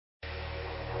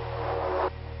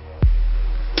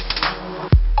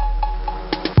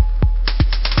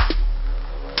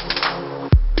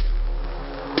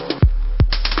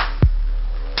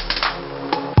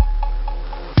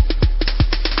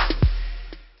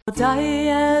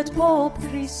Diet Pope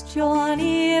Christian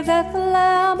I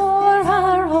Bethlehem or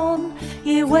Harhon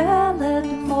I weled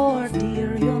for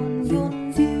dear yon du.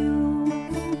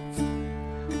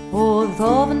 O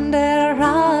dovn der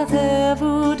hade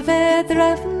vud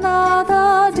vedrefna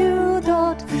da du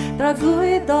dot dra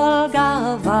guidol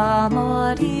gava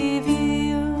mod I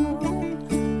view.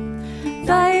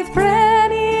 Dive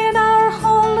bren in our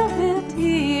holvit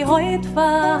I hoit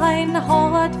vain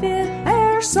hot vid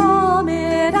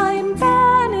Samid ein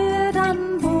bened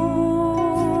an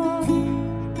bo.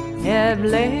 Heb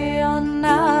leon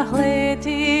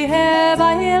achleti heb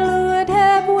ailud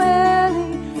heb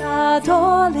weli a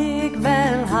tolig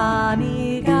vel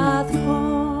hanig at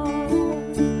ho.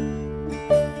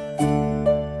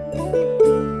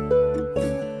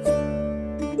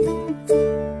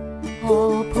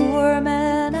 All poor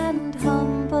men and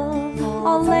humble,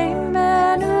 all lame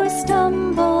men who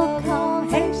stumble, come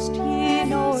haste ye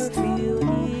nor few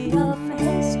ye of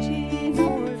haste ye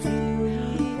nor few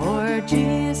ye. For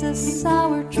Jesus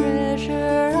our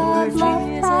treasure, of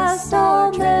love past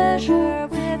all measure,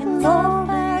 in love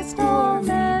past all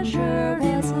measure,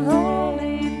 is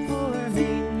lowly poor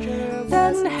manger.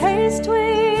 Then haste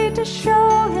we to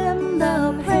show him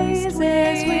the praises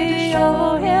we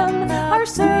show him, our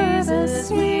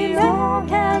service we never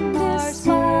can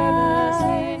despise,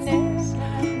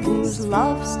 whose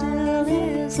love still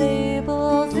is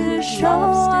able to show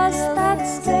us that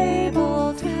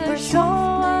stable, to show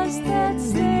us that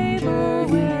stable,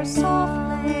 where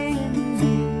softly in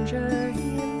danger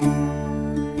he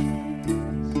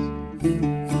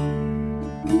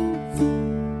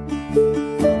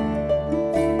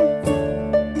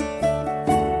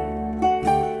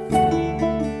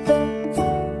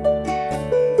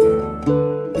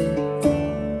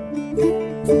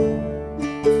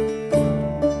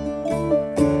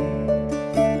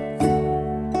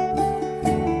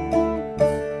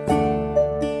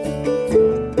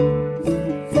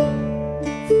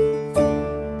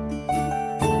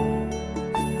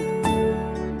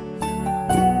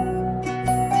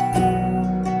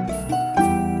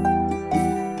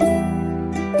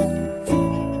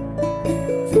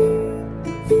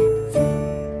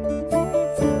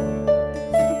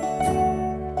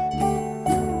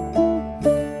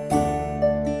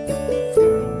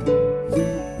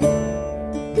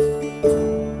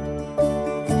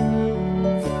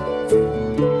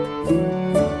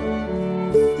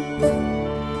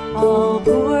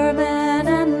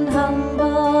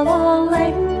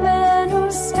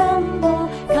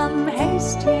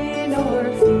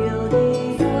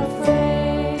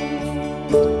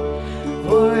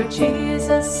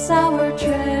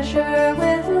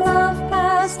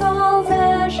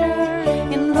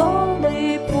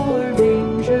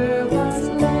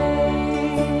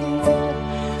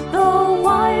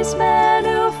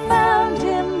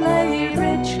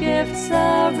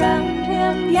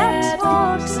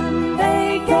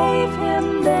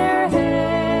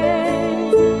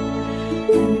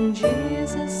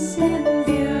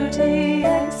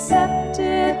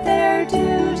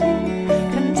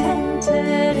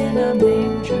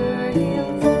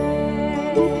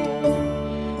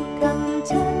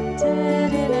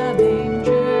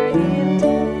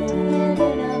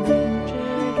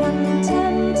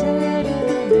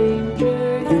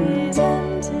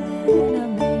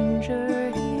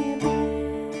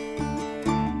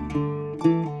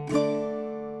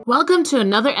Welcome to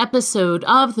another episode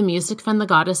of the Music from the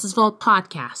Goddess's Vault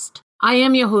podcast. I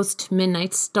am your host,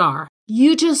 Midnight Star.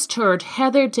 You just heard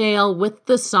Heather Dale with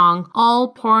the song All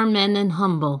Poor Men and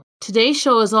Humble. Today's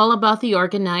show is all about the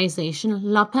organization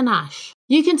La Panache.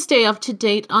 You can stay up to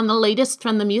date on the latest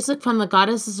from the Music from the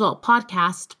Goddess's Vault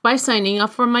podcast by signing up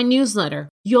for my newsletter.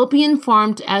 You'll be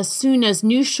informed as soon as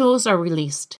new shows are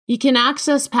released. You can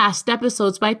access past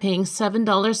episodes by paying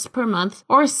 $7 per month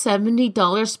or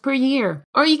 $70 per year.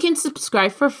 Or you can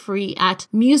subscribe for free at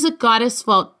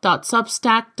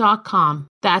musicgoddessvault.substack.com.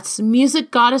 That's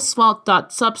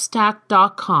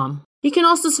musicgoddessvault.substack.com. You can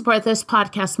also support this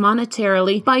podcast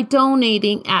monetarily by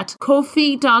donating at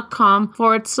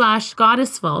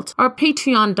ko-fi.com/goddessvault or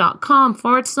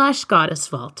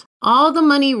patreon.com/goddessvault. All the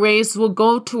money raised will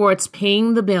go towards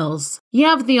paying the bills. You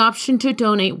have the option to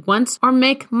donate once or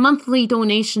make monthly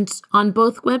donations on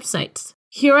both websites.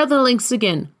 Here are the links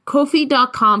again: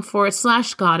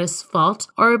 ko-fi.com/goddessvault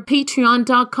or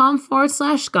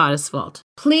patreon.com/goddessvault.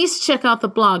 Please check out the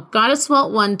blog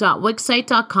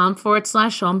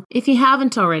goddessvault1.wixsite.com/home if you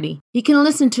haven't already. You can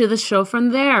listen to the show from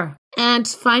there. And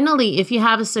finally, if you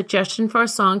have a suggestion for a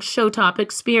song, show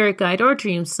topic, spirit guide, or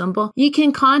dream symbol, you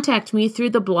can contact me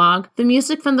through the blog, the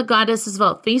Music from the Goddess's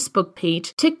Vault Facebook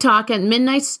page, TikTok at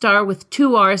Midnight Star with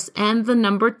 2 R's and the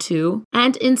number 2,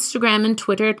 and Instagram and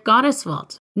Twitter at Goddess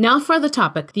Vault. Now for the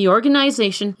topic, the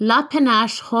organization La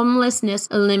Panache Homelessness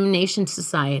Elimination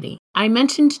Society. I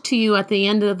mentioned to you at the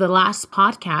end of the last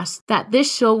podcast that this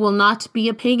show will not be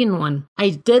a pagan one.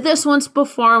 I did this once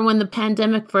before when the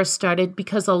pandemic first started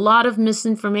because a lot of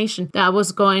misinformation that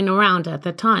was going around at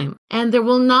the time. And there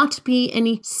will not be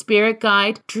any spirit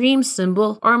guide, dream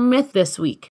symbol, or myth this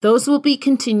week. Those will be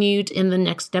continued in the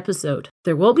next episode.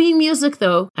 There will be music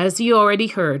though, as you already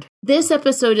heard. This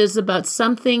episode is about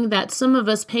something that some of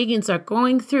us pagans are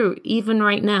going through even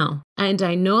right now. And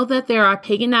I know that there are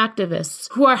pagan activists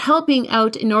who are helping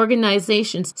out in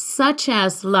organizations such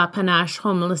as La Panache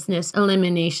Homelessness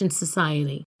Elimination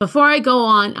Society. Before I go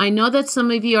on, I know that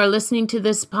some of you are listening to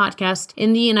this podcast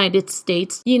in the United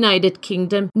States, United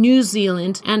Kingdom, New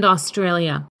Zealand, and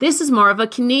Australia. This is more of a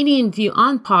Canadian view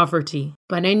on poverty.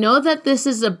 But I know that this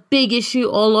is a big issue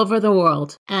all over the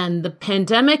world, and the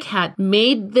pandemic had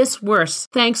made this worse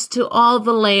thanks to all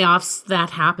the layoffs that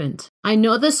happened. I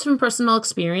know this from personal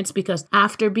experience because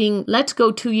after being let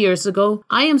go 2 years ago,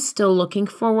 I am still looking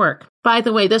for work. By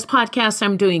the way, this podcast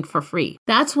I'm doing for free.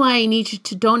 That's why I need you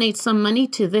to donate some money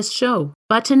to this show.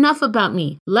 But enough about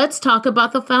me. Let's talk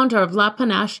about the founder of La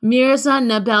Panache, Mirza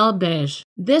Nabil Bej.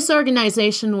 This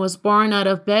organization was born out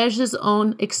of Bej's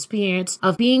own experience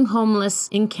of being homeless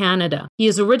in Canada. He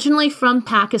is originally from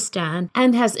Pakistan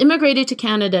and has immigrated to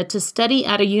Canada to study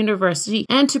at a university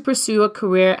and to pursue a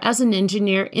career as an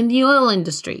engineer in the oil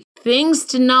industry. Things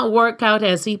did not work out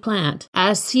as he planned,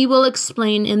 as he will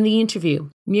explain in the interview.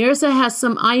 Mirza has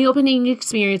some eye-opening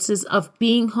experiences of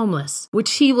being homeless,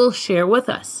 which he will share with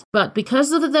us. But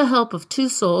because of the help of 2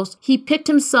 souls, he picked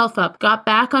himself up, got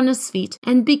back on his feet,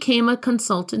 and became a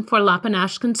consultant for La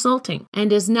Panache Consulting,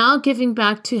 and is now giving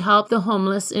back to help the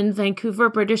homeless in Vancouver,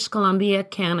 British Columbia,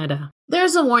 Canada.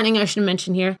 There's a warning I should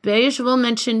mention here. Bej will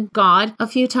mention God a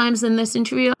few times in this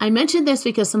interview. I mention this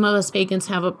because some of us pagans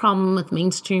have a problem with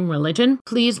mainstream religion.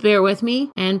 Please bear with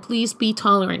me and please be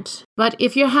tolerant. But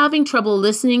if you're having trouble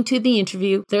listening to the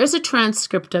interview, there's a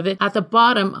transcript of it at the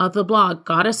bottom of the blog,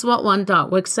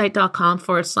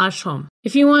 goddessvault1.wixsite.com/home.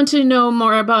 If you want to know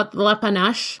more about the La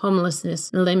Panache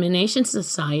Homelessness Elimination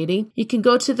Society, you can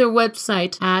go to their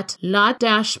website at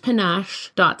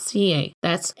la-panache.ca.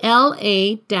 That's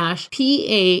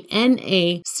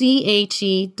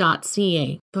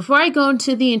LA-PANACHE.ca. Before I go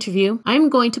into the interview, I'm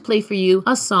going to play for you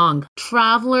a song,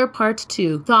 Traveler Part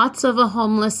 2, Thoughts of a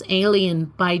Homeless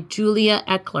Alien by Julia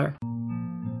Eckler.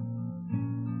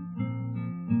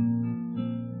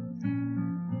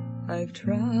 I've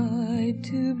tried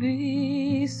to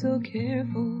be so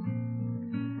careful.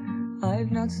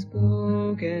 I've not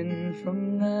spoken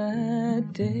from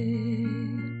that day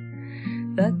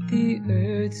that the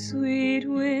earth's sweet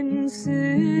wind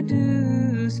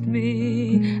seduced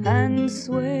me and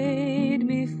swayed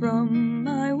me from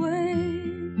my way.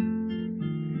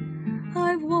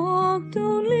 I've walked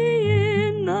only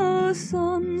in the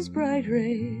sun's bright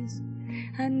rays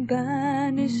and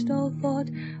banished all thought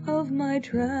of my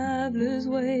traveler's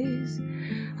ways.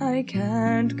 I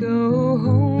can't go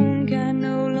home, can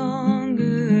no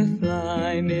longer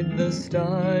fly mid the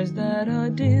stars that are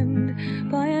dimmed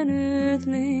by an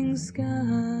earthling sky.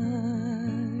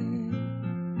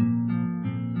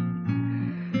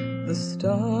 The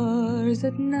stars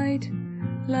at night,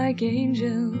 like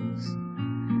angels,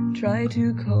 try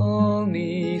to call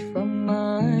me from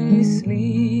my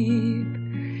sleep,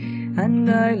 and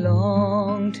I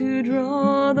long to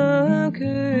draw the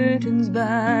curtains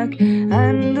back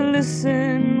and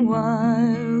listen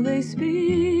while they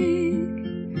speak.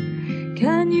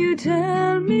 Can you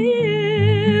tell me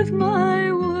if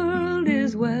my world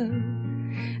is well,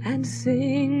 and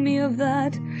sing me of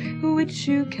that which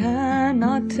you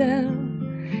cannot tell,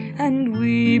 and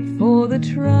weep for the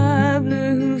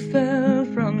traveler who fell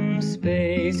from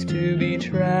space to be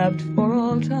trapped for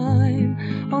all time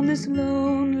on this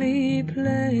lonely place.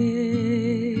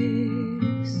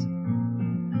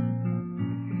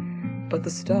 But the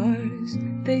stars,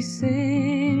 they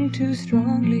sing too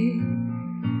strongly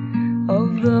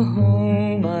of the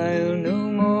home I'll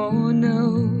no more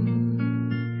know.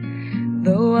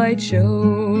 Though I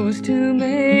chose to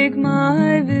make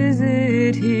my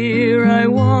visit here, I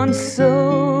want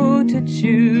so to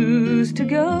choose to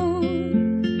go.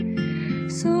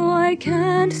 So I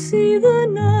can't see the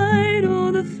night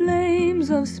or the flames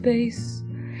of space,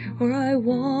 or I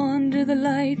wander the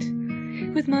light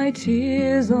with my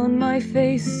tears on my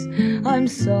face. I'm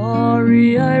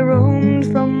sorry I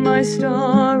roamed from my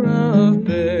star of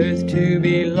birth to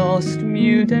be lost,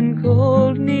 mute and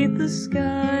cold 'neath the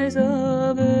skies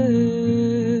of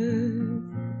earth.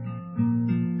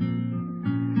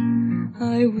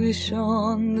 I wish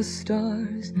on the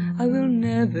stars I will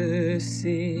never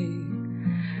see,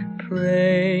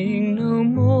 praying no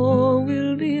more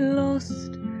will be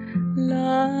lost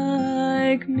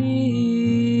like me.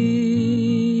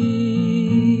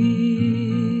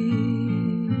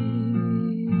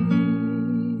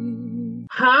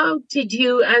 How did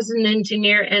you, as an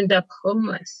engineer, end up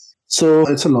homeless? So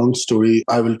it's a long story.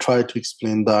 I will try to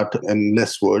explain that in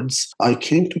less words. I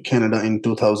came to Canada in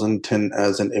 2010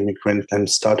 as an immigrant and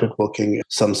started working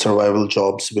some survival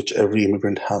jobs, which every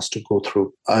immigrant has to go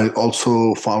through. I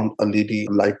also found a lady,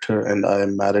 liked her, and I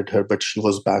married her, but she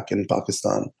was back in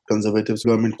Pakistan. Conservatives,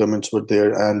 governments were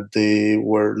there, and they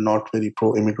were not very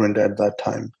pro-immigrant at that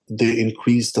time. They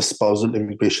increased the spousal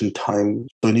immigration time.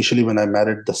 So initially, when I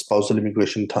married, the spousal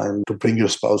immigration time to bring your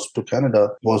spouse to Canada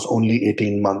was only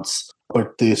 18 months.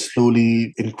 But they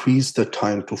slowly increased the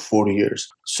time to 4 years.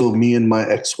 So me and my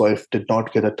ex-wife did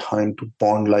not get a time to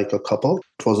bond like a couple.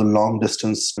 It was a long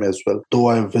distance as well. Though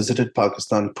I visited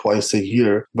Pakistan twice a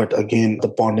year, but again, the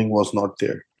bonding was not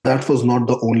there. That was not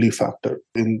the only factor.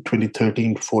 In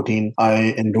 2013-14,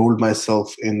 I enrolled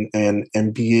myself in an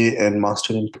MBA and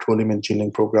Master in Petroleum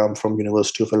Engineering program from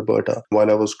University of Alberta. While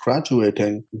I was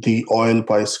graduating, the oil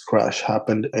price crash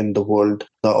happened in the world.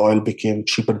 The oil became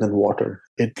cheaper than water.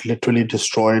 It literally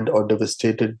destroyed or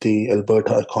devastated the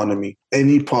Alberta economy.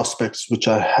 Any prospects which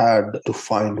I had to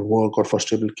find work or for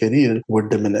stable career were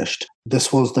diminished.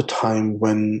 This was the time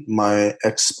when my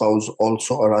ex-spouse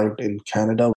also arrived in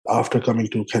Canada. After coming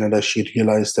to Canada, she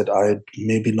realized that I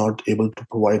may be not able to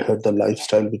provide her the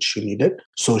lifestyle which she needed.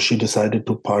 So she decided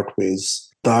to part ways.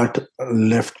 That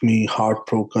left me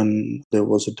heartbroken. There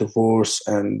was a divorce,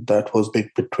 and that was big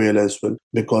betrayal as well,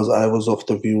 because I was of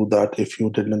the view that if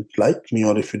you didn't like me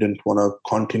or if you didn't want to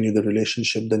continue the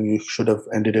relationship, then you should have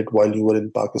ended it while you were in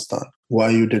Pakistan.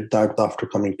 Why you did that after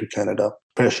coming to Canada?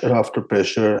 Pressure after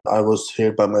pressure. I was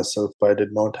here by myself. I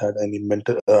did not have any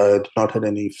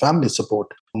family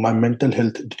support. My mental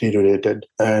health deteriorated,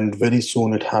 and very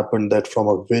soon it happened that from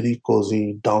a very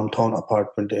cozy downtown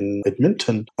apartment in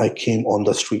Edmonton, I came on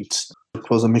the streets. It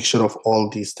was a mixture of all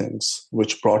these things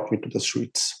which brought me to the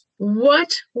streets.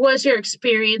 What was your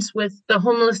experience with the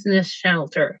homelessness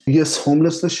shelter? Yes,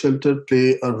 homelessness shelter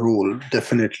play a role,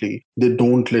 definitely. They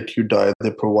don't let you die. They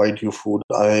provide you food.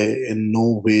 I in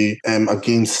no way am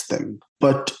against them.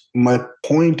 But my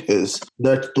point is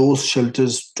that those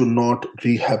shelters do not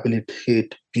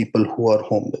rehabilitate people who are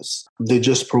homeless. They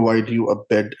just provide you a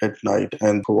bed at night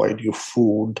and provide you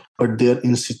food. But their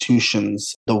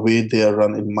institutions, the way they are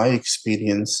run, in my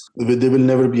experience, they will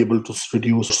never be able to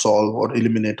reduce, solve, or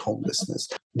eliminate homelessness.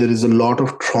 There is a lot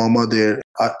of trauma there.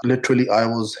 I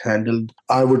was handled,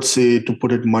 I would say, to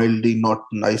put it mildly, not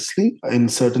nicely. In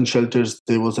certain shelters,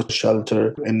 there was a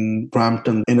shelter in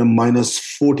Brampton in a minus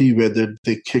 40 weather.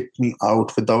 They kicked me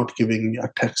out without giving me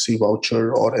a taxi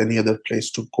voucher or any other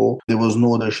place to go. There was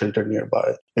no other shelter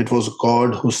nearby. It was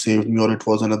God who saved me, or it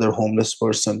was another homeless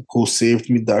person who saved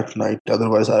me that night.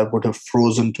 Otherwise, I would have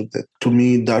frozen to death. To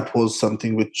me, that was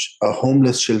something which a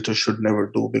homeless shelter should never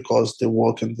do, because they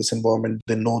work in this environment.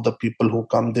 They know the people who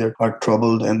come there are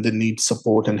troubled and they need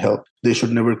support and help. They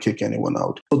should never kick anyone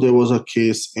out. So there was a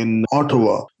case in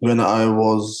Ottawa when I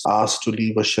was asked to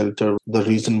leave a shelter. The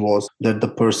reason was that the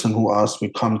person who asked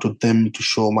me come to them to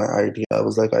show my ID. I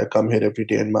was like, I come here every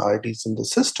day and my ID is in the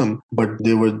system. But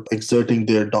they were exerting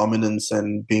their dominance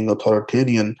and being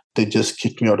authoritarian. They just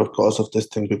kicked me out of cause of this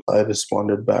thing, because I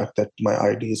responded back that my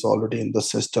ID is already in the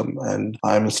system and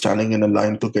I'm standing in a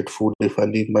line to get food. If I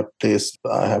leave my place,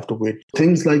 I have to wait.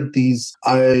 Things like these,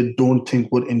 I don't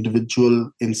think were individual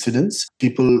incidents.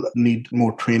 People need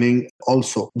more training.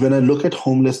 Also, when I look at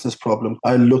homelessness problem,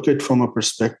 I look at it from a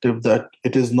perspective that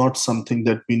it is not something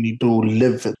that we need to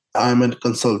live with. I'm a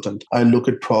consultant. I look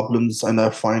at problems and I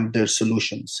find their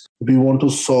solutions. We want to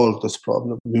solve this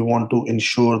problem. We want to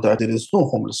ensure that there is no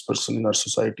homeless person in our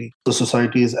society. The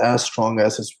society is as strong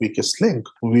as its weakest link.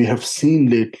 We have seen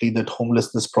lately that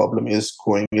homelessness problem is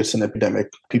growing. It's an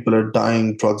epidemic. People are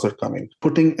dying. Drugs are coming.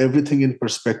 Putting everything in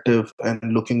perspective and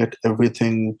looking at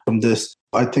everything from this,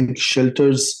 I think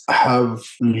shelters have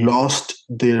lost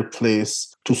their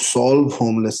place to solve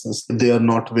homelessness. They are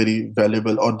not very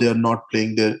valuable, or they are not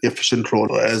playing their efficient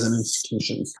role as an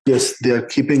institution. Yes, they are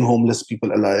keeping homeless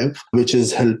people alive, which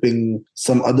is helping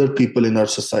some other people in our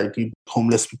society.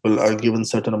 Homeless people are given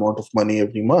certain amount of money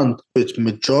every month, which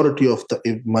majority of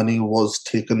the money was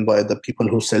taken by the people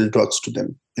who sell drugs to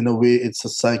them. In a way, it's a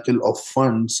cycle of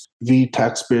funds. We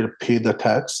taxpayer pay the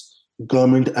tax.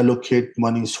 Government allocate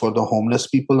monies for the homeless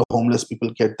people. Homeless people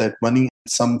get that money.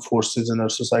 Some forces in our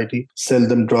society sell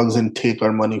them drugs and take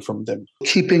our money from them.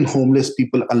 Keeping homeless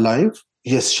people alive,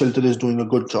 yes, shelter is doing a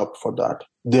good job for that.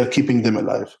 They are keeping them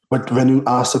alive. But when you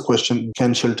ask the question,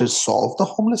 can shelters solve the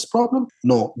homeless problem?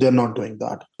 No, they're not doing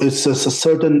that. It's just a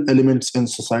certain elements in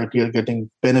society are getting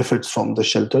benefits from the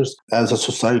shelters. As a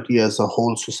society, as a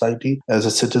whole society, as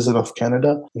a citizen of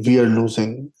Canada, we are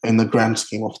losing in the grand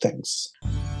scheme of things.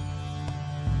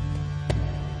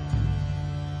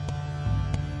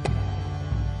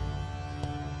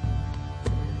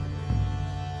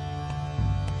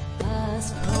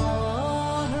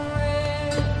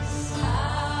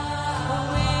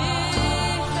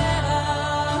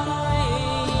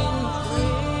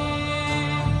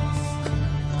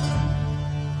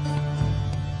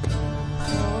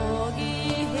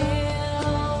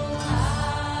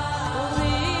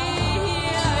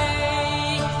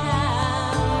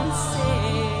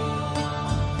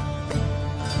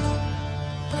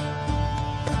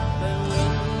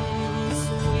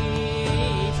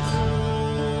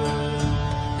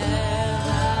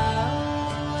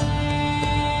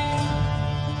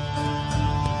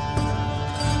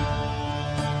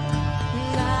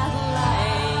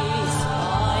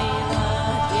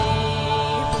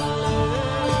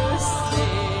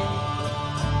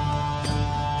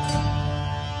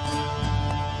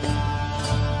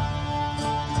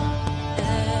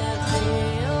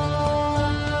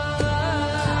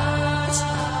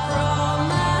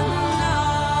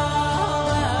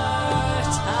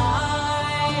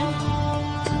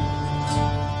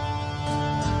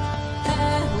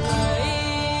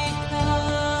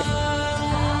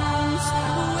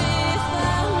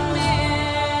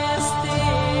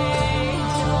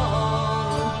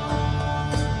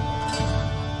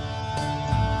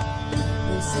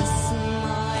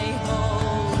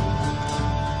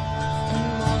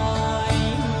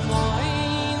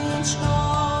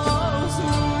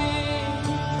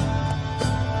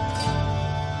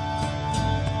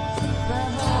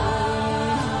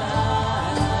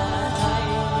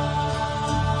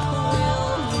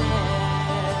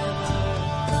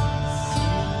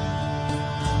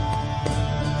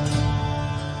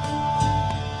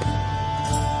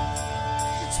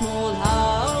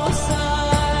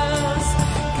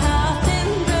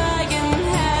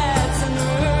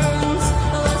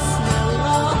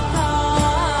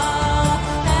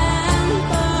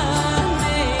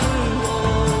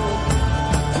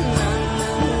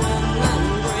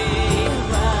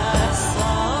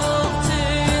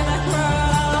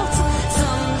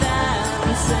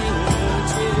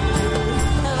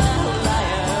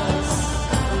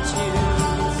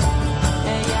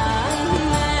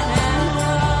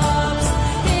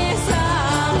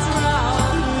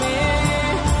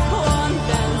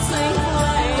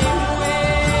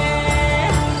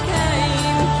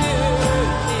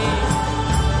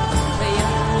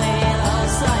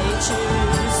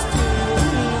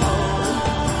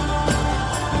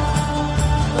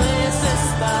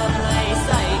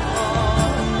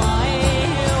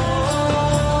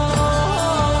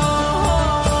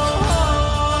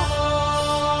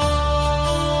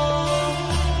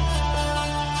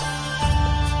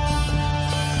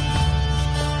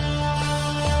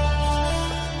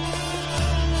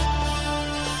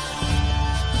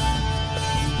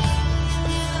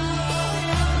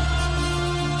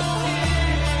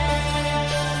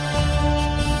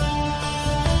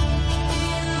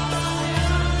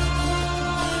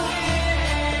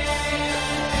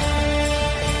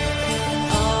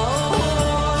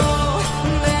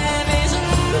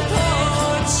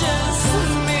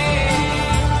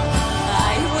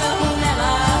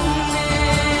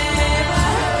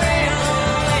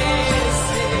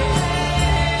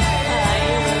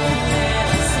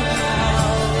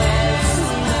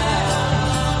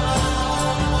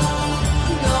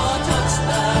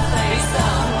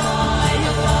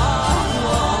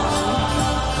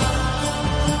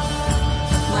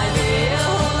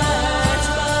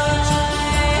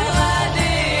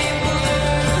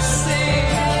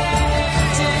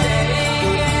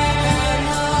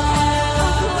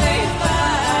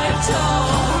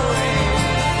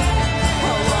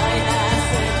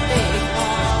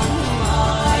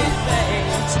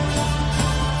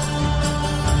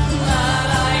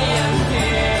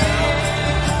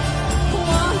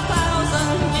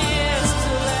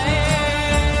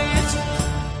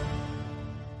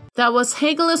 That was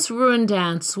Hageless Ruin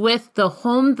Dance with The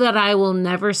Home That I Will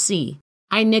Never See.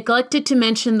 I neglected to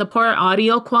mention the poor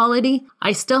audio quality.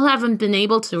 I still haven't been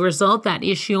able to resolve that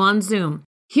issue on Zoom.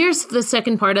 Here's the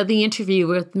second part of the interview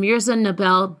with Mirza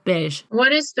Nabel Bej.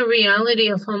 What is the reality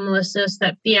of homelessness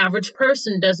that the average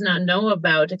person does not know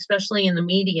about, especially in the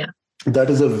media? That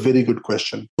is a very good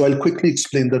question. So I'll quickly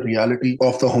explain the reality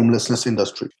of the homelessness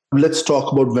industry. Let's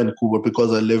talk about Vancouver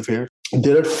because I live here.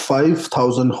 There are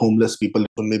 5,000 homeless people.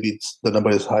 Maybe the number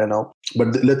is higher now,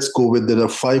 but let's go with there are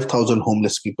 5,000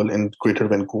 homeless people in Greater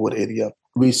Vancouver area.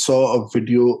 We saw a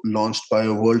video launched by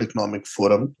a World Economic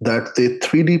Forum that they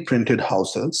 3D printed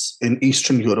houses in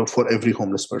Eastern Europe for every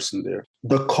homeless person there.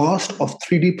 The cost of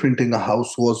 3D printing a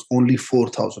house was only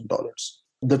 $4,000.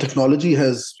 The technology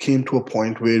has came to a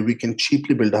point where we can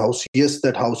cheaply build a house. Yes,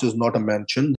 that house is not a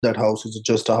mansion. That house is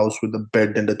just a house with a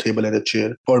bed and a table and a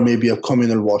chair, or maybe a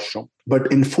communal washroom.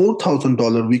 But in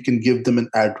 $4,000, we can give them an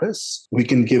address. We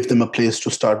can give them a place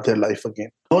to start their life again.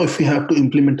 Now, if we have to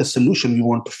implement a solution, we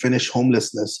want to finish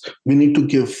homelessness, we need to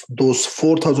give those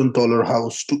 $4,000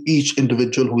 house to each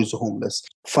individual who is homeless.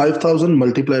 5,000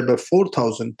 multiplied by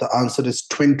 4,000, the answer is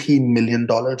 $20 million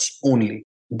only.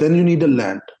 Then you need a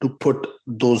land to put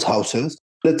those houses.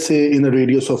 Let's say in a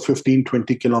radius of 15,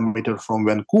 20 kilometers from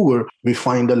Vancouver, we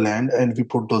find a land and we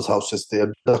put those houses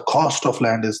there. The cost of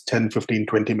land is 10, 15,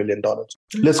 $20 million.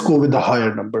 Let's go with the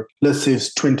higher number. Let's say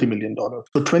it's $20 million. So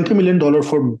 $20 million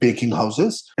for making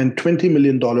houses and $20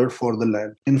 million for the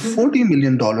land. In $40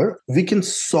 million, we can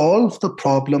solve the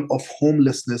problem of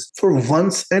homelessness for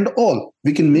once and all.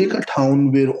 We can make a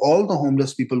town where all the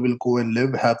homeless people will go and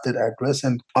live, have their address,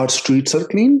 and our streets are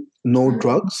clean. No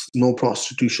drugs, no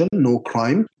prostitution, no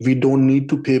crime. We don't need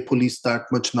to pay police that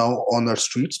much now on our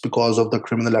streets because of the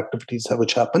criminal activities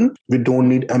which happen. We don't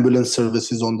need ambulance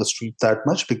services on the street that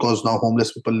much because now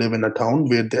homeless people live in a town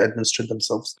where they administer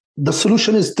themselves. The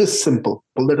solution is this simple.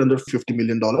 All that under $50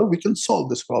 million, we can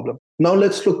solve this problem. Now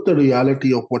let's look at the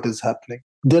reality of what is happening.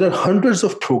 There are hundreds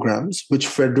of programs which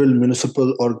federal,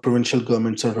 municipal, or provincial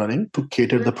governments are running to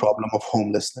cater the problem of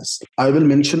homelessness. I will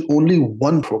mention only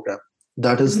one program.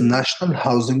 That is National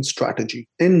Housing Strategy.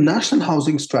 In National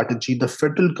Housing Strategy, the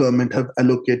federal government have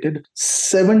allocated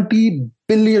 $70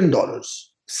 billion.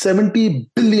 $70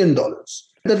 billion.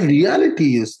 The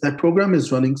reality is that program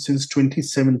is running since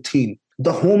 2017.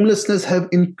 The homelessness have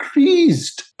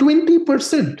increased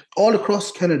 20% all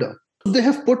across Canada. They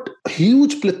have put a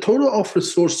huge plethora of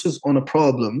resources on a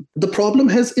problem. The problem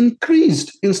has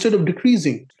increased instead of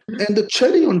decreasing. And the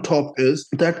cherry on top is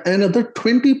that another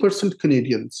 20%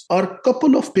 Canadians are a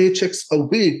couple of paychecks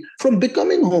away from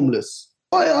becoming homeless.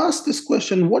 I ask this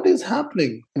question, what is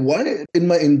happening? Why in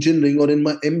my engineering or in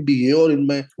my MBA or in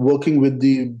my working with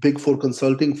the big four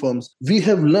consulting firms, we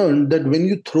have learned that when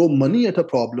you throw money at a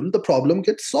problem, the problem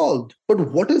gets solved.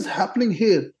 But what is happening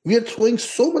here? We are throwing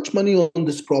so much money on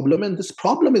this problem and this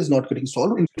problem is not getting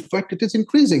solved. In fact, it is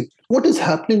increasing. What is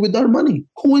happening with our money?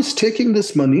 Who is taking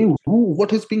this money?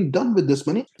 What is being done with this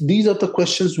money? These are the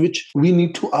questions which we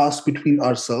need to ask between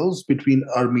ourselves, between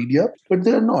our media, but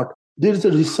they are not. There is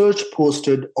a research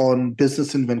posted on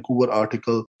Business in Vancouver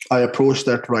article. I approached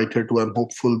that writer too. I'm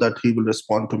hopeful that he will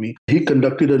respond to me. He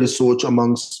conducted a research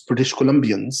amongst British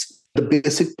Columbians. The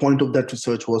basic point of that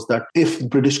research was that if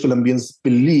British Columbians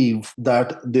believe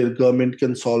that their government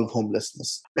can solve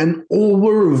homelessness, an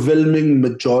overwhelming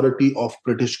majority of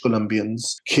British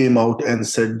Columbians came out and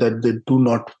said that they do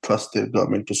not trust their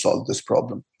government to solve this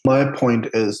problem. My point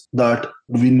is that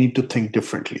we need to think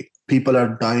differently. People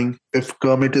are dying. If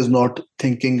government is not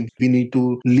thinking, we need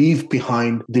to leave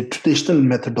behind the traditional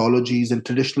methodologies and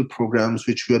traditional programs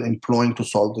which we are employing to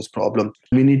solve this problem.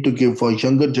 We need to give a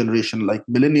younger generation like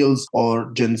millennials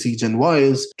or Gen Z, Gen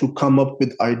Ys to come up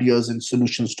with ideas and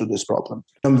solutions to this problem.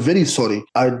 I'm very sorry.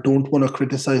 I don't want to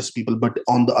criticize people, but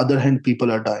on the other hand,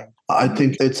 people are dying. I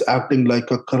think it's acting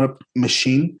like a corrupt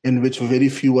machine in which very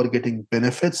few are getting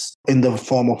benefits in the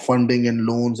form of funding and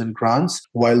loans and grants,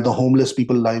 while the homeless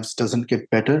people's lives doesn't get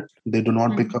better. They do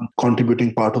not become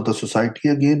contributing part of the society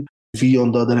again. We,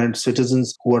 on the other hand,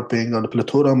 citizens who are paying a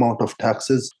plethora amount of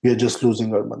taxes, we are just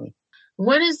losing our money.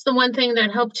 What is the one thing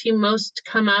that helped you most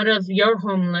come out of your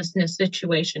homelessness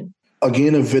situation?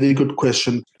 Again, a very good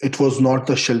question. It was not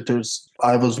the shelters.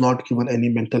 I was not given any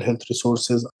mental health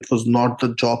resources. It was not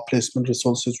the job placement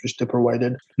resources which they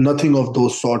provided. Nothing of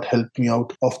those sort helped me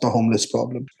out of the homeless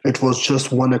problem. It was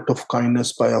just one act of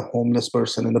kindness by a homeless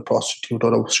person and a prostitute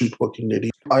or a street working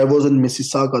lady. I was in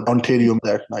Mississauga, Ontario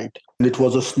that night, and it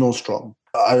was a snowstorm.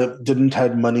 I didn't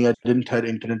have money, I didn't have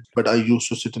internet, but I used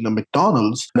to sit in a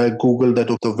McDonald's and I Googled that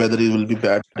the weather will be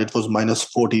bad. It was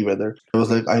 -40 weather. I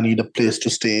was like, I need a place to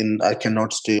stay in. I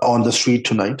cannot stay on the street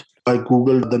tonight. I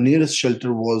Googled the nearest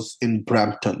shelter was in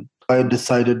Brampton. I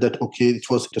decided that, okay, it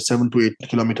was 7 to 8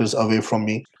 kilometers away from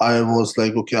me. I was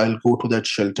like, okay, I'll go to that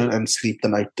shelter and sleep the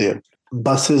night there.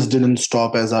 Buses didn't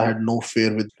stop as I had no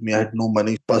fare with me. I had no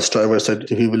money. Bus driver said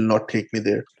he will not take me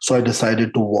there. So I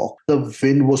decided to walk. The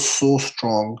wind was so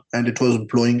strong and it was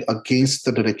blowing against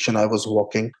the direction I was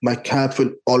walking. My cap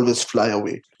will always fly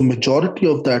away. The majority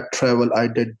of that travel I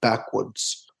did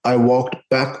backwards. I walked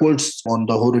backwards on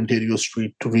the Hood Ontario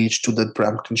Street to reach to the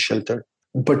Brampton shelter.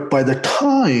 But by the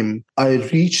time I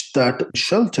reached that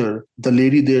shelter, the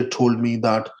lady there told me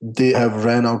that they have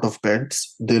ran out of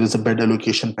beds. There is a bed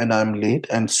allocation and I'm late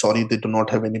and sorry, they do not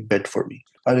have any bed for me.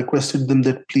 I requested them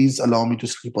that please allow me to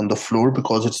sleep on the floor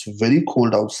because it's very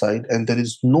cold outside and there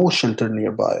is no shelter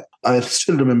nearby. I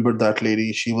still remember that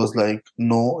lady. She was like,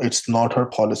 no, it's not her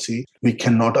policy. We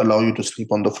cannot allow you to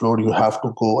sleep on the floor. You have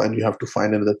to go and you have to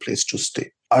find another place to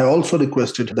stay. I also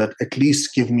requested that at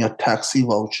least give me a taxi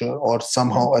voucher or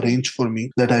somehow arrange for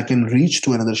me that I can reach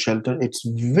to another shelter. It's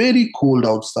very cold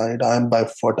outside. I am by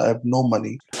foot. I have no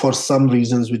money. For some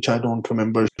reasons which I don't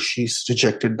remember, she's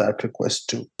rejected that request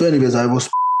too. So anyways, I was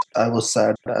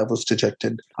sad. I was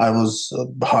dejected. I was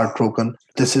heartbroken.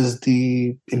 This is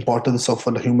the importance of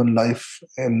a human life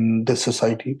in this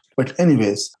society. But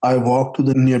anyways, I walked to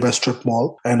the nearby strip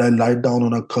mall and I lied down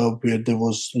on a curb where there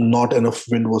was not enough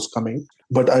wind was coming.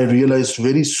 But I realized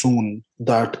very soon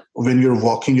that when you're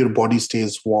walking, your body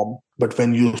stays warm. But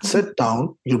when you sit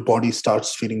down, your body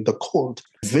starts feeling the cold.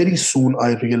 Very soon,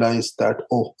 I realized that,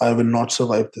 oh, I will not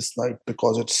survive this night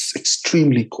because it's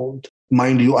extremely cold.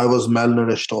 Mind you, I was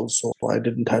malnourished also. I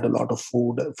didn't had a lot of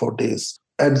food for days.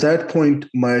 At that point,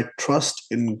 my trust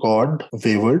in God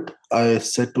wavered. I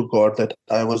said to God that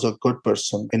I was a good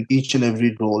person. In each and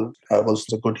every role, I was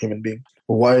a good human being.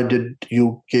 Why did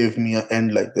you give me an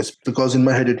end like this? Because in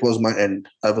my head, it was my end.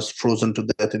 I was frozen to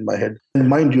death in my head. And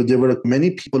mind you, there were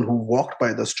many people who walked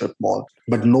by the strip mall,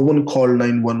 but no one called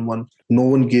 911. No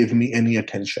one gave me any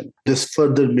attention. This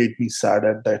further made me sad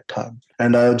at that time.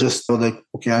 And I just was like,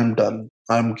 okay, I'm done.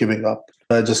 I'm giving up.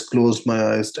 I just closed my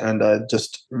eyes and I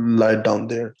just lied down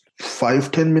there.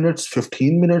 5-10 minutes,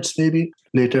 15 minutes maybe.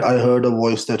 Later, I heard a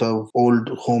voice that an old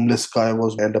homeless guy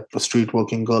was and a street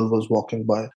working girl was walking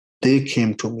by. They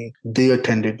came to me. They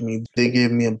attended me. They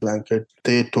gave me a blanket.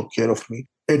 They took care of me.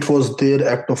 It was their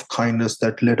act of kindness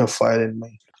that lit a fire in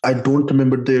me. I don't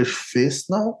remember their face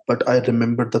now, but I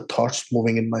remember the thoughts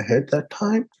moving in my head that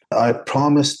time. I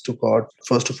promised to God,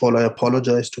 first of all, I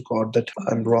apologized to God that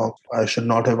I'm wrong. I should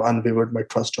not have unwavered my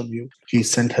trust on you. He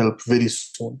sent help very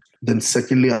soon. Then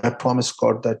secondly, I promised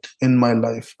God that in my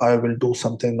life, I will do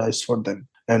something nice for them.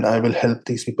 And I will help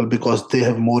these people because they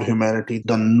have more humanity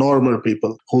than normal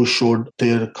people who showed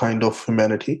their kind of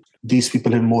humanity. These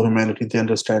people have more humanity. They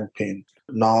understand pain.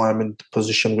 Now I'm in the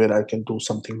position where I can do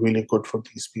something really good for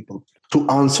these people. To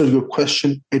answer your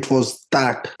question, it was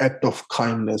that act of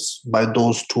kindness by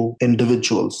those two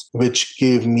individuals which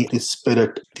gave me the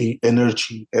spirit, the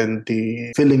energy, and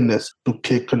the willingness to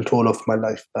take control of my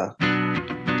life back.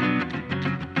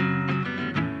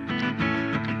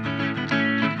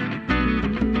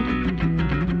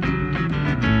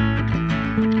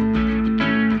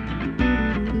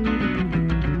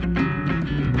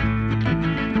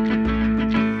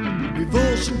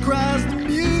 Cries the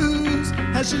muse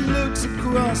as she looks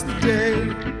across the day.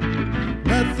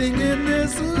 Nothing in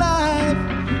this life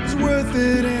is worth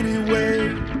it anyway.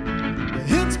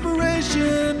 The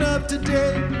inspiration of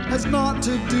today has naught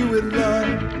to do with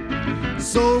love.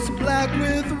 Souls are black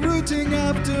with rooting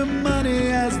after money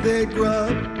as they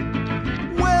grub.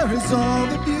 Where is all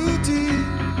the beauty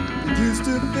that used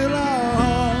to fill our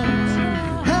hearts?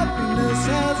 Happiness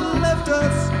has left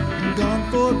us and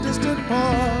gone for distant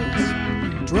parts.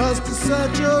 Trust is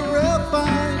such a rare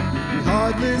find, we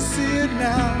hardly see it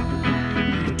now.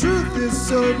 The truth is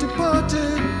so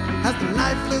departed as the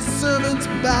lifeless servants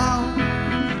bow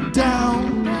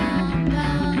down.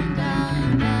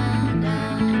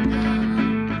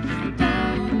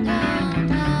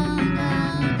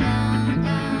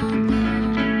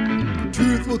 The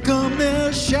truth will come,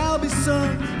 there shall be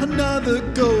sung another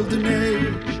golden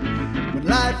age. When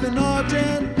life and art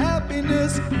and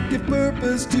happiness give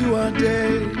purpose to our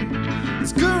day.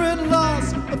 This current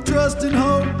loss of trust and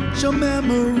hope shall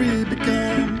memory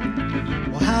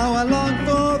become. Well, how I long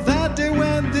for that day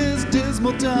when this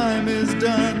dismal time is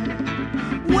done.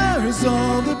 Where is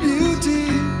all the beauty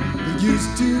that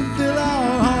used to fill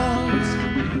our hearts?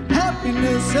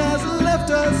 Happiness has left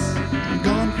us and and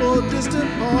gone for distant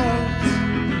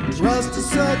parts. Trust is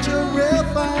such a rare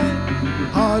find, you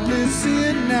hardly see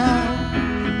it now.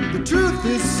 The truth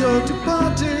is so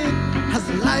departed, as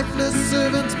the lifeless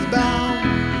servants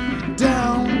bound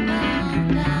down.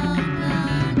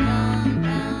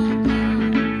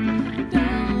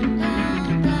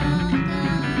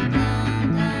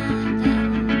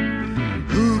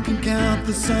 Who can count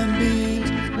the sunbeams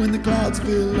when the clouds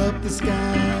fill up the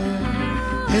sky?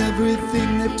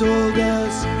 Everything they've told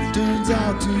us turns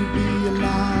out to be a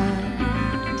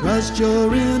lie. Trust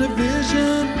your inner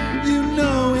vision, you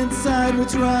know inside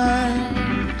what's right.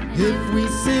 If we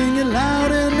sing it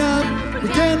loud enough, we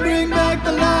can bring back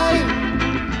the light.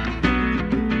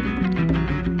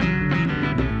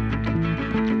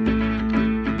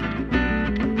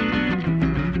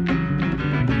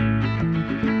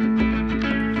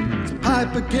 So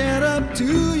Piper, get up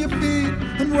to your feet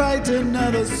and write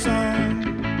another song.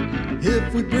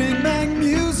 If we bring back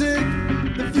music,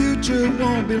 the future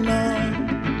won't be long.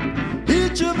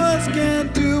 Each of us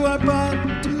can do our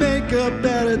part to make a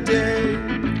better day.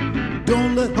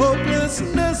 Don't let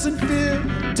hopelessness and fear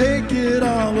take it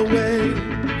all away.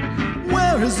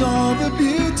 Where is all the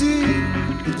beauty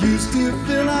that used to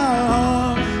fill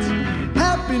our hearts?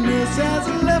 Happiness has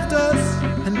left us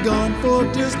and gone for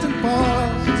distant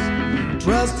parts.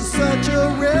 Trust is such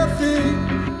a rare thing,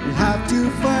 we have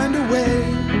to find a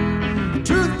way.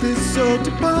 Truth is so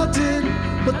departed,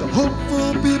 but the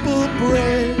hopeful people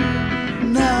pray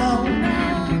now.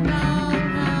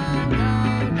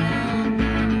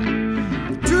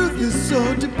 Truth is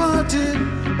so departed,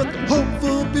 but the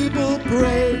hopeful people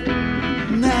pray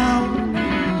now.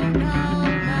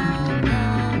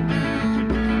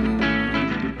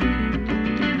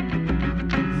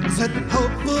 Said the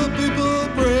hopeful people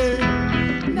pray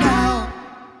now.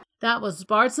 That was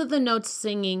Bards of the Notes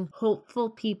singing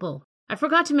Hopeful People. I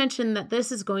forgot to mention that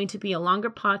this is going to be a longer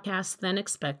podcast than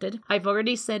expected. I've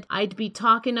already said I'd be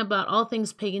talking about all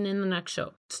things pagan in the next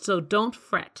show, so don't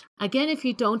fret. Again, if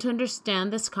you don't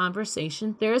understand this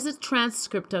conversation, there is a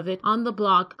transcript of it on the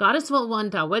blog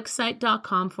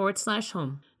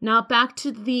goddessvault1.wixsite.com/home. Now back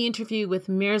to the interview with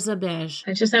Mirza Bej.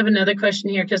 I just have another question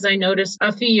here because I noticed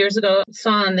a few years ago,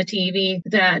 saw on the TV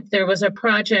that there was a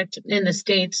project in the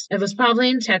States. It was probably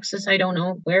in Texas, I don't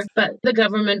know where, but the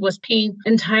government was paying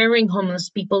and hiring homeless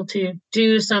people to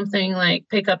do something like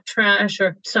pick up trash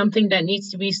or something that needs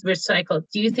to be recycled.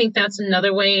 Do you think that's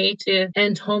another way to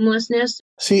end homelessness?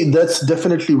 See, that's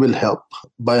definitely will help.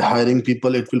 By hiring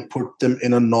people, it will put them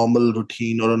in a normal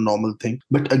routine or a normal thing.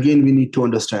 But again, we need to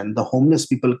understand the homeless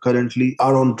people currently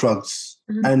are on drugs.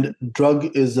 Mm-hmm. And drug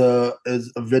is a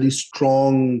very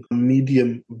strong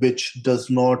medium which does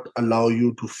not allow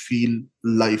you to feel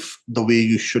life the way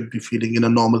you should be feeling in a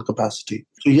normal capacity.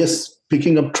 So yes,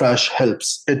 picking up trash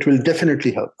helps. It will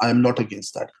definitely help. I am not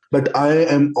against that. But I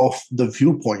am of the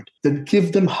viewpoint that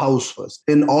give them house first.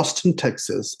 In Austin,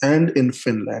 Texas, and in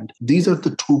Finland, these are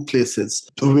the two places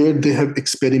where they have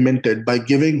experimented by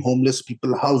giving homeless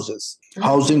people houses.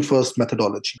 Housing first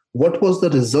methodology. What was the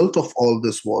result of all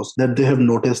this was that they have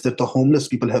noticed that the homeless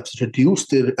people have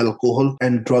reduced their alcohol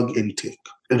and drug intake.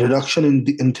 A reduction in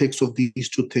the intakes of these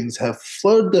two things have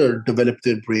further developed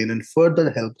their brain and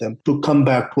further helped them to come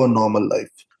back to a normal life.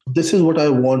 This is what I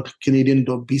want Canadian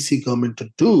or BC government to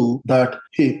do, that,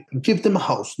 hey, give them a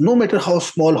house, no matter how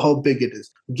small, how big it is.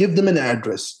 Give them an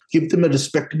address, give them a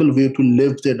respectable way to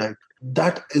live their life.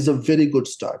 That is a very good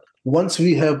start. Once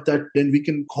we have that, then we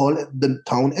can call the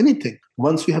town anything.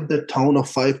 Once we have that town of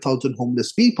 5,000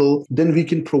 homeless people, then we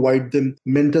can provide them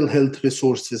mental health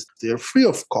resources there free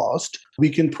of cost. We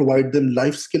can provide them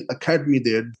life skill academy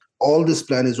there. All this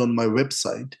plan is on my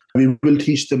website. We will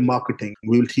teach them marketing.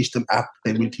 We will teach them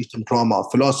acting. We'll teach them drama,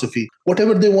 philosophy,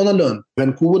 whatever they want to learn.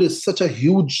 Vancouver is such a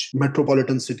huge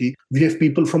metropolitan city. We have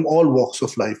people from all walks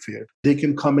of life here. They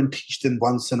can come and teach them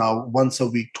once a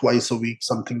week, twice a week,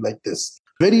 something like this.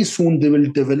 Very soon they will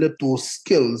develop those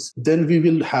skills. Then we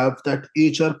will have that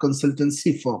HR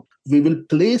consultancy firm. We will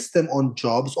place them on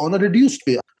jobs on a reduced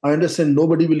pay. I understand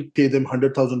nobody will pay them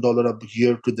 $100,000 a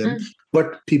year to them,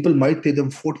 but people might pay them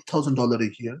 $40,000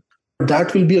 a year.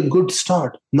 That will be a good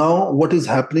start. Now, what is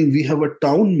happening? We have a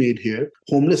town made here.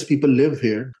 Homeless people live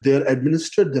here. They are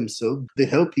administered themselves. They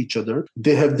help each other.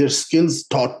 They have their skills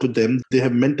taught to them. They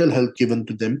have mental health given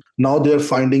to them. Now they are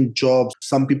finding jobs.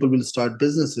 Some people will start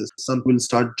businesses. Some will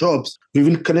start jobs. We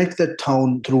will connect that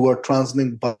town through a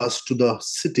TransLink bus to the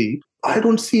city. I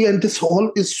don't see, and this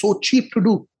all is so cheap to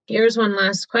do. Here's one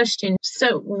last question.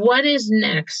 So what is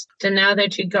next? And now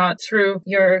that you got through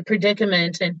your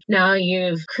predicament and now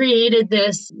you've created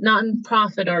this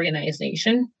nonprofit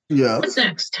organization, yeah. What's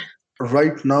next?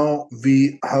 right now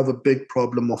we have a big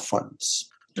problem of funds.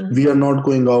 We are not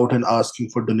going out and asking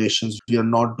for donations. We are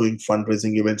not doing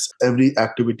fundraising events. Every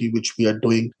activity which we are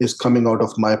doing is coming out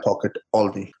of my pocket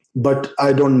only. But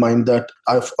I don't mind that.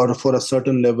 Or for a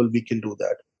certain level, we can do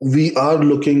that. We are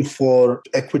looking for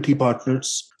equity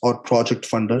partners or project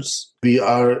funders. We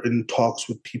are in talks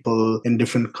with people in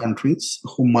different countries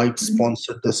who might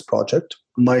sponsor this project.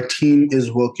 My team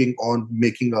is working on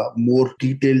making a more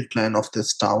detailed plan of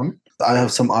this town. I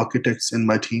have some architects in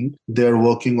my team. They're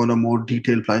working on a more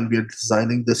detailed plan. We are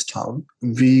designing this town.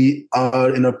 We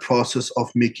are in a process of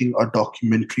making a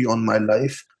documentary on my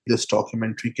life. This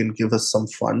documentary can give us some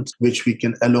funds which we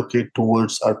can allocate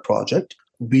towards our project.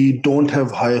 We don't have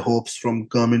high hopes from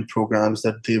government programs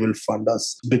that they will fund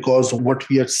us, because what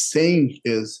we are saying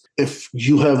is, if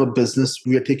you have a business,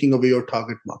 we are taking away your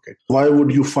target market. Why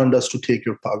would you fund us to take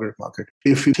your target market?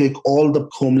 If you take all the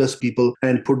homeless people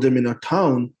and put them in a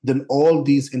town, then all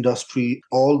these industry,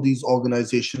 all these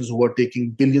organizations who are taking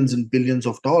billions and billions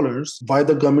of dollars, why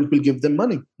the government will give them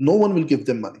money? No one will give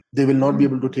them money. They will not be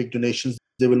able to take donations.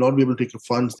 They will not be able to take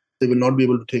funds. They will not be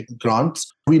able to take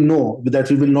grants. We know that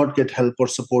we will not get help or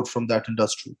support from that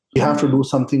industry. We have to do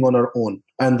something on our own.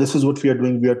 And this is what we are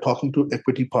doing. We are talking to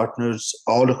equity partners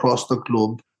all across the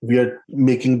globe. We are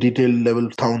making detailed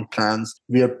level town plans.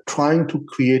 We are trying to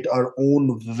create our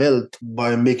own wealth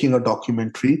by making a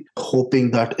documentary,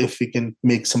 hoping that if we can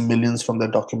make some millions from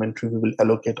that documentary, we will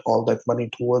allocate all that money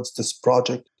towards this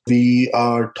project. We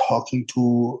are talking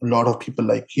to a lot of people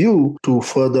like you to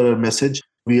further our message.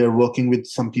 We are working with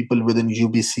some people within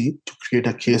UBC to create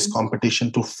a case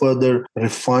competition to further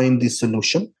refine the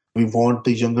solution. We want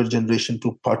the younger generation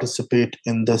to participate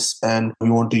in this, and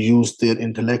we want to use their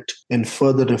intellect in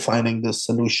further refining this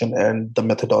solution and the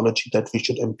methodology that we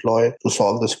should employ to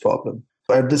solve this problem.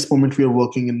 At this moment, we are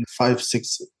working in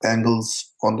 5-6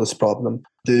 angles on this problem.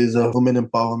 There is a women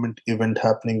empowerment event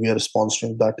happening. We are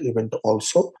sponsoring that event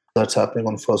also. That's happening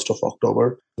on 1st of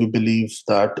October. We believe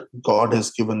that God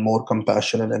has given more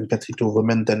compassion and empathy to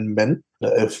women than men.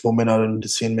 If women are in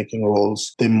decision-making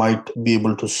roles, they might be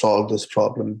able to solve this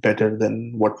problem better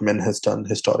than what men has done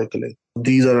historically.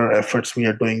 These are our efforts we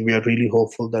are doing. We are really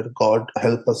hopeful that God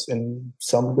help us in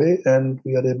some way and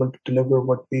we are able to deliver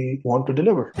what we want to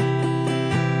deliver.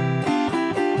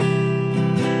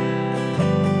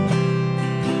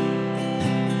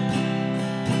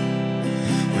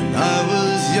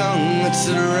 I'd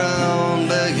sit around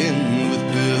begging with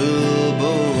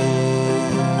Bilbo,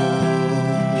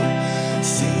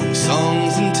 singing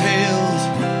songs and tales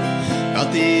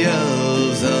about the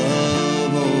elves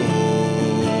of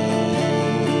old,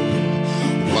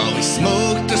 while we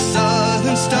smoked a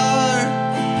southern star,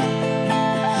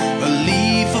 a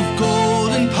leaf of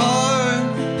golden par,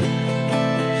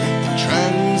 to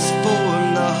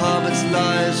transform the hobbits'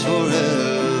 lives forevermore.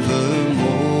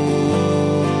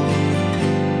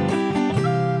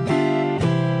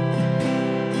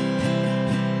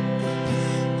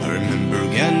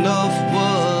 Gandalf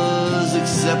was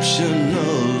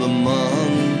exceptional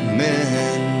among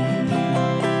men.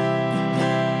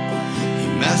 He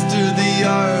mastered the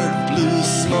art of blue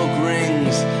smoke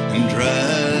rings and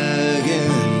dragons.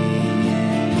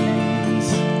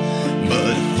 But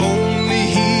if only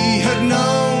he had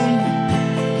known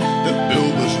that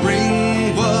Bilbo's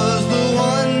ring was the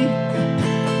one,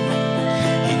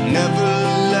 he'd never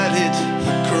let it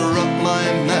corrupt my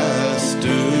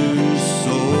master's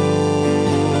soul.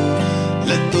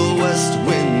 Let the west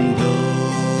wind blow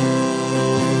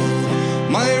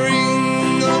my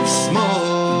ring of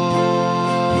smoke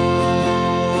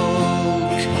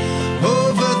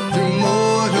over through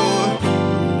Mordor,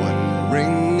 one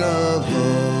ring of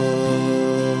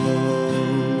hope.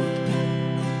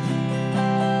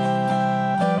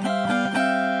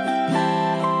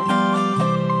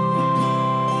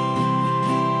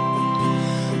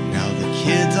 Now the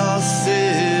kids all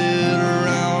sit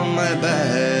around my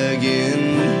bag in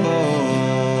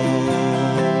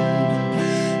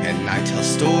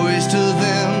stories to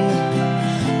them,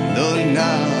 the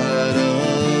night of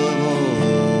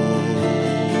old.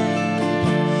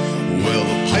 Well,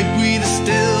 the pipe weed is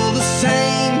still the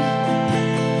same,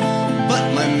 but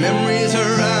my memories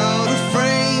are out of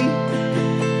frame,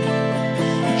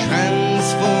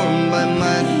 transformed by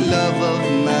my love of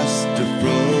Master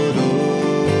Frodo.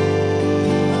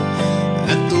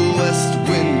 Let the west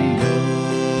wind blow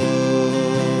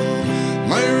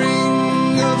my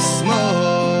ring of smoke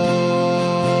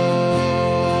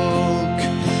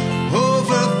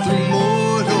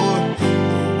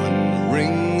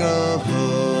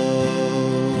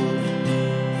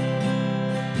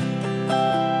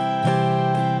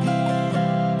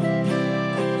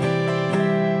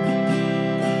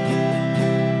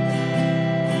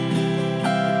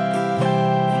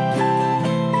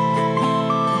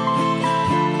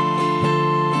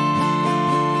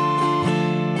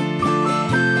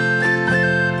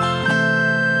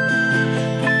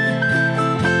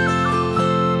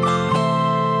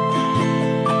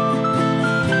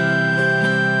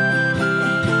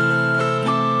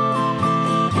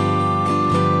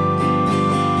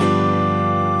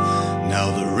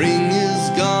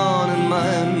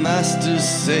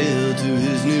sail to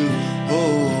his new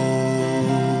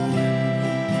home.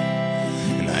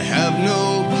 And I have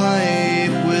no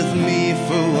pipe with me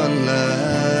for one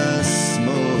last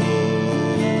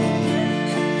smoke,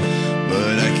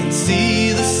 but I can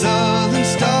see the southern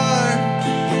star.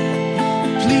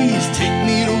 Please take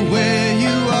me to where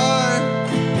you are,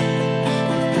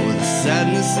 before the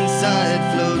sadness inside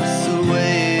floats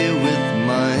away with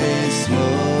my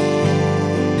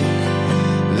smoke.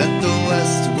 Let the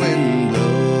west wind blow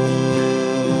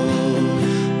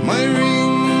my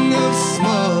ring of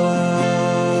smoke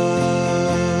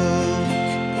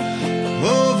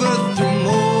over through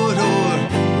Mordor,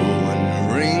 one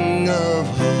ring of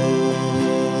hope.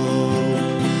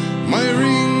 My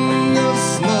ring of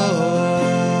smoke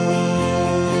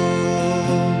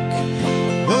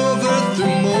over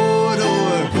through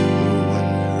Mordor,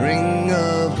 one ring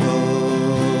of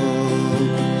hope.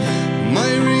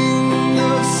 My ring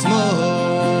of smoke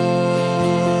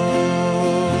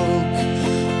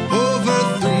over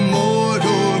through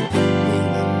Mordor,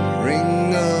 one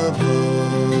ring of hope.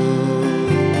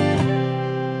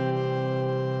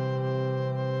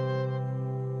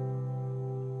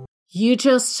 You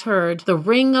just heard The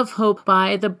Ring of Hope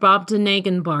by the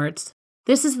Brobdingnagian Bards.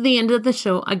 This is the end of the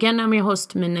show. Again, I'm your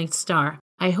host, Midnight Star.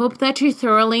 I hope that you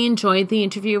thoroughly enjoyed the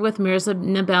interview with Mirza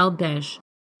Nabel Bej.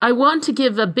 I want to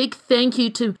give a big thank you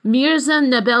to Mirza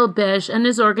Nabel Bej and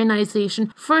his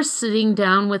organization for sitting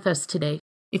down with us today.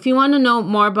 If you want to know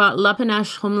more about La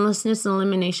Panache Homelessness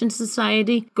Elimination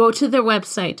Society, go to their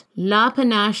website,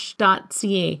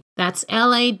 lapanache.ca. That's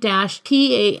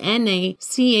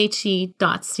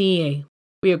LA-PANACHE.ca.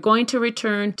 We are going to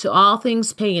return to all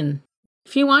things pagan.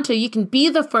 If you want to, you can be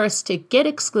the first to get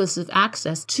exclusive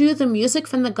access to the Music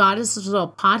from the Goddess's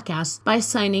Vault podcast by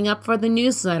signing up for the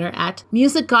newsletter at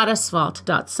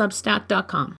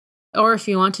musicgoddessvault.substack.com. Or if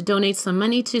you want to donate some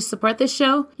money to support the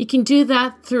show, you can do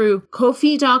that through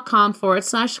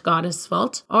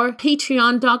kofi.com/goddessvault or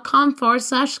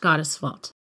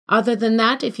patreon.com/goddessvault. Other than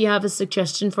that, if you have a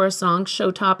suggestion for a song,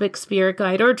 show topic, spirit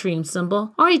guide, or dream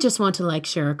symbol, or you just want to like,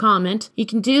 share, or comment, you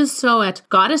can do so at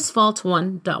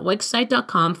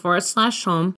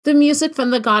goddessvault1.wixsite.com/home, the Music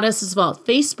from the Goddess's Vault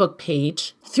Facebook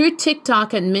page, through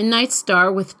TikTok at Midnight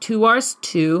Star with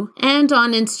 2Rs2, and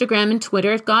on Instagram and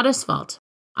Twitter at Goddess Vault.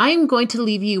 I am going to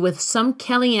leave you with some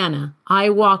Kellyanna, I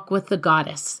Walk with the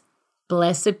Goddess.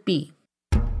 Blessed be.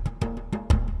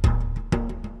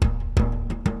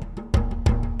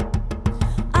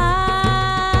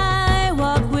 I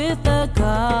walk with the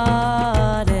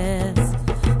goddess.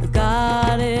 The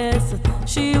goddess,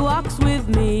 she walks with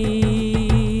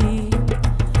me.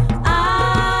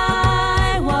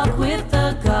 I walk with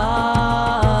the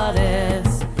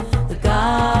goddess. The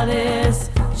goddess,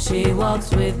 she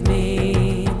walks with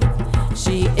me.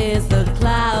 She is the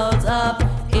clouds up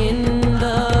in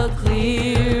the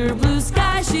clear blue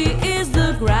sky. She is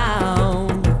the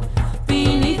ground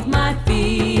beneath my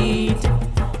feet.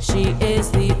 She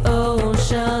is the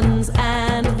oceans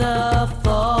and the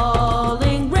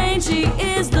falling rain. She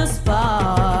is the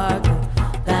spark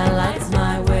that lights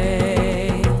my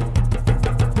way.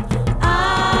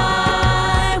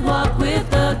 I walk with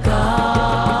the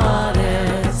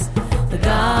goddess. The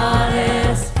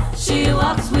goddess, she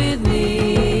walks with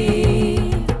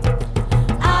me.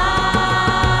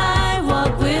 I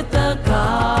walk with the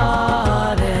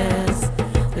goddess.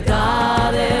 The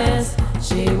goddess,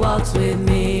 she walks with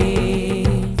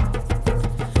me.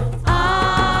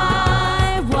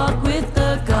 I walk with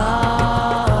the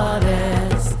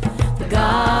goddess. The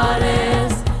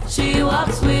goddess, she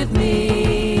walks with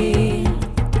me.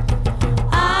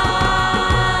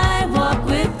 I walk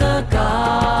with the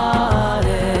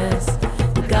goddess.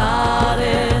 The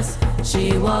goddess,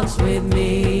 she walks with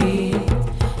me.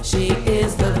 She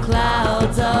is the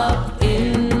clouds up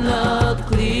in the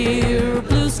clear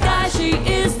blue sky. She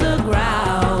is the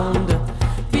ground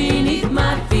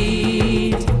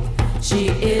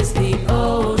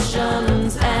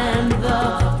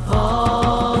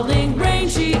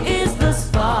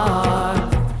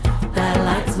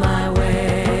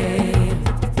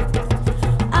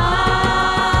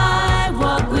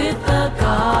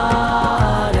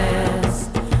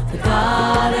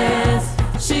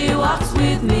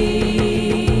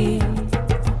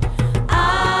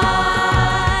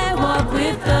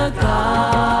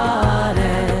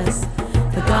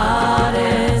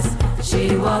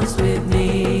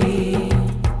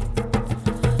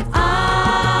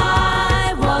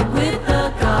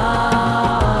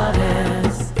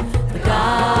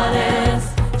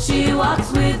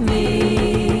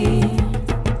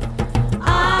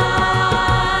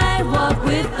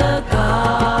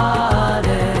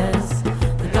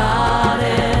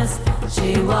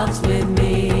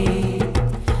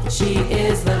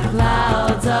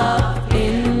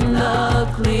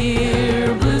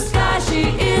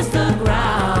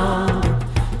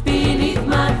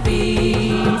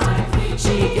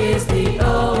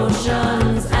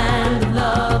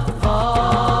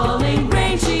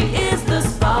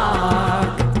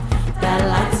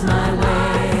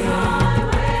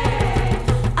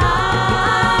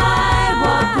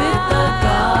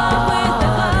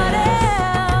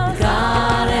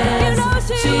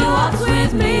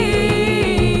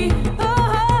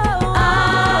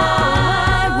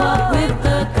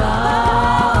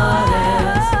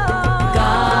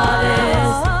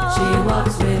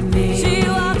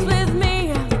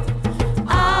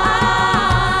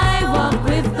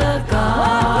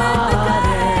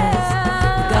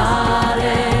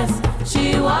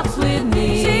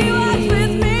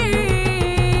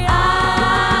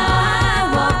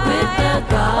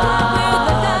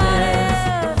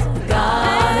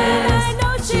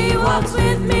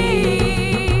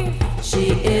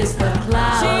the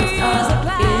clouds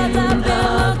up in the